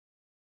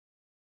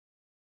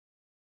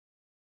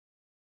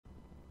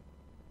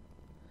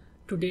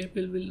Today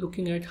we'll be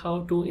looking at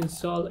how to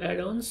install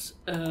add-ons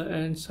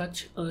and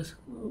such.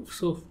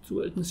 So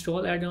to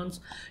install add-ons,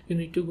 you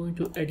need to go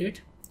into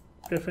Edit,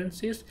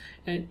 Preferences,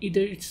 and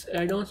either it's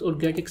add-ons or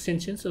get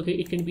extensions. Okay,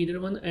 it can be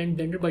either one, and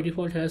Blender by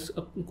default has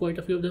quite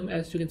a few of them,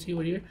 as you can see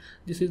over here.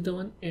 This is the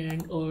one,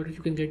 and or you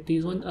can get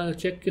these one.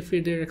 Check if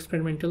they're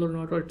experimental or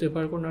not, or if they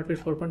work or not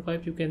with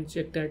 4.5. You can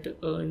check that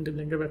in the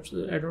Blender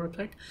add-on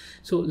website.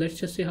 So let's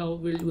just say how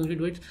we're going to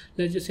do it.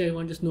 Let's just say I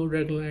want this node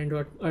regular and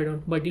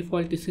add-on. By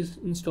default this is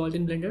installed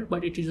in Blender,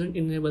 but it isn't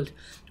enabled.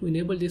 To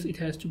enable this, it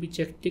has to be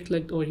checked, tick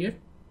like over here.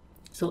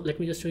 So let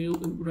me just show you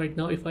right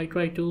now. If I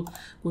try to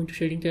go into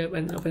shading tab,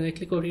 and when I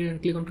click over here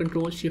and click on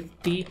Control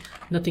Shift T,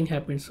 nothing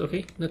happens.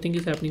 Okay, nothing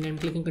is happening. I'm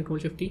clicking Control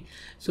Shift T.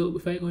 So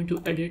if I go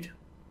into Edit,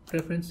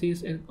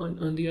 Preferences, and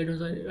on the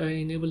add-ons I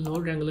enable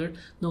Node Wrangler.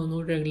 Now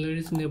Node Wrangler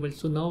is enabled.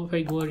 So now if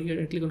I go over here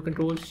and click on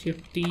Control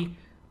Shift T,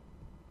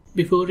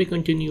 before we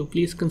continue,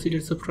 please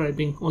consider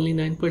subscribing. Only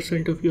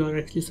 9% of you are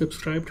actually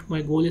subscribed.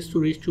 My goal is to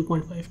reach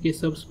 2.5k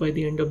subs by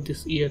the end of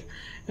this year,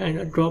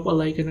 and drop a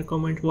like and a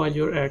comment while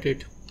you're at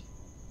it.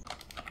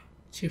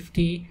 Shift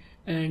T,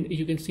 and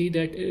you can see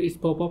that its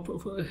pop-up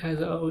has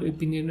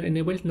been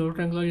enabled. Node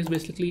Wrangler is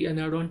basically an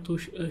add-on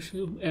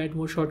to add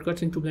more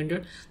shortcuts into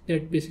Blender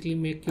that basically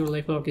make your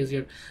life a lot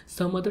easier.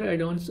 Some other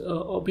add-ons,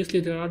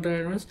 obviously there are other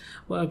add-ons.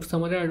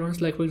 Some other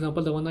add-ons, like for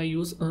example the one I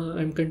use,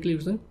 I'm currently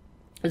using.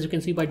 As you can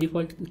see, by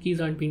default the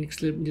keys aren't being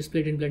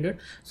displayed in Blender.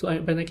 So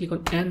when I click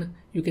on N,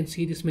 you can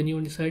see this menu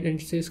on the side,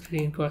 and it says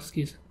creating task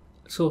keys.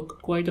 So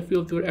quite a few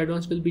of your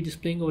add-ons will be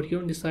displaying over here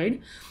on the side.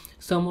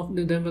 Some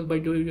of them will by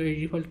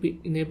default be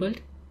enabled,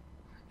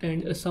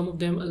 and some of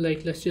them,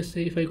 like let's just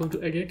say if I go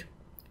to Edit,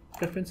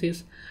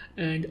 Preferences,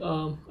 and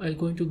I'll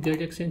go into Get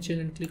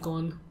Extension and click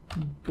on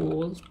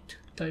Bolt,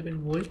 type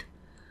in Bolt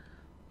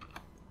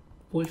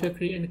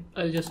Factory, and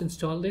I'll just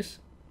install this.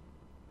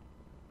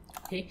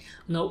 Okay,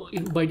 now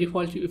by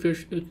default if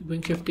you're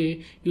doing Shift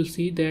A, you'll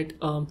see that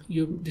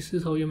this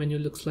is how your menu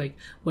looks like,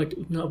 but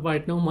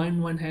right now mine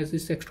one has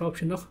this extra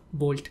option of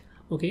Bolt.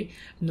 Okay,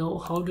 now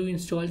how do you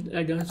install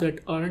add-ons that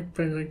aren't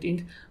present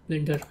in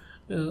Blender?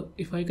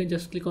 If I can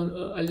just click on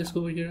I'll just go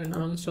over here and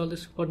uninstall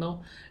this for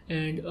now,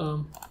 and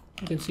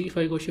you can see if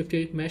I go Shift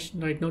A Mesh,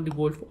 right now the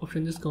Bolt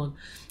option is gone.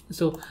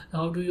 So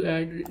how do you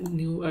add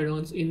new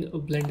add-ons in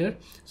Blender?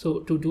 So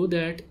to do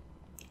that,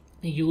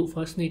 you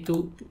first need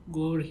to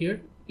go over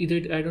here,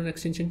 either add-on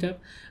extension tab,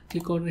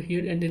 click over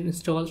here, and then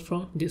install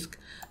from disk.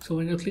 So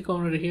when you click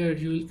over here,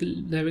 you will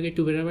navigate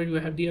to wherever you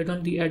have the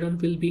add-on. The add-on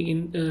will be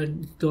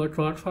in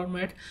 .RAR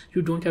format.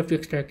 You don't have to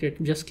extract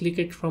it, just click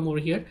it from over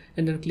here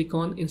and then click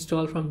on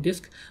install from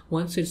disk.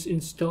 Once it's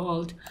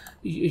installed,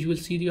 you will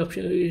see the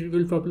option. You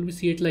will probably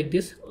see it like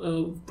this,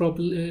 or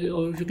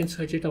you can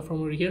search it up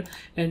from over here,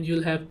 and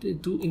you'll have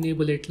to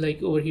enable it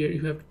like over here.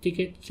 You have to tick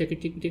it, check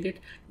it, tick it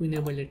to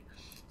enable it.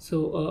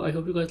 So I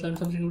hope you guys learned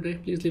something today.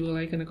 Please leave a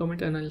like and a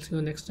comment, and I'll see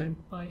you next time.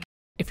 Bye.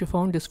 If you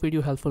found this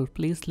video helpful,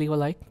 please leave a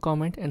like,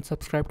 comment, and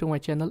subscribe to my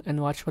channel, and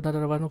watch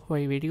another one of my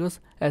videos,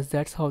 as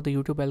that's how the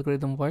YouTube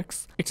algorithm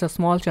works. It's a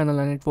small channel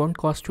and it won't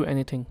cost you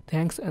anything.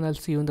 Thanks, and I'll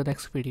see you in the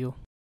next video.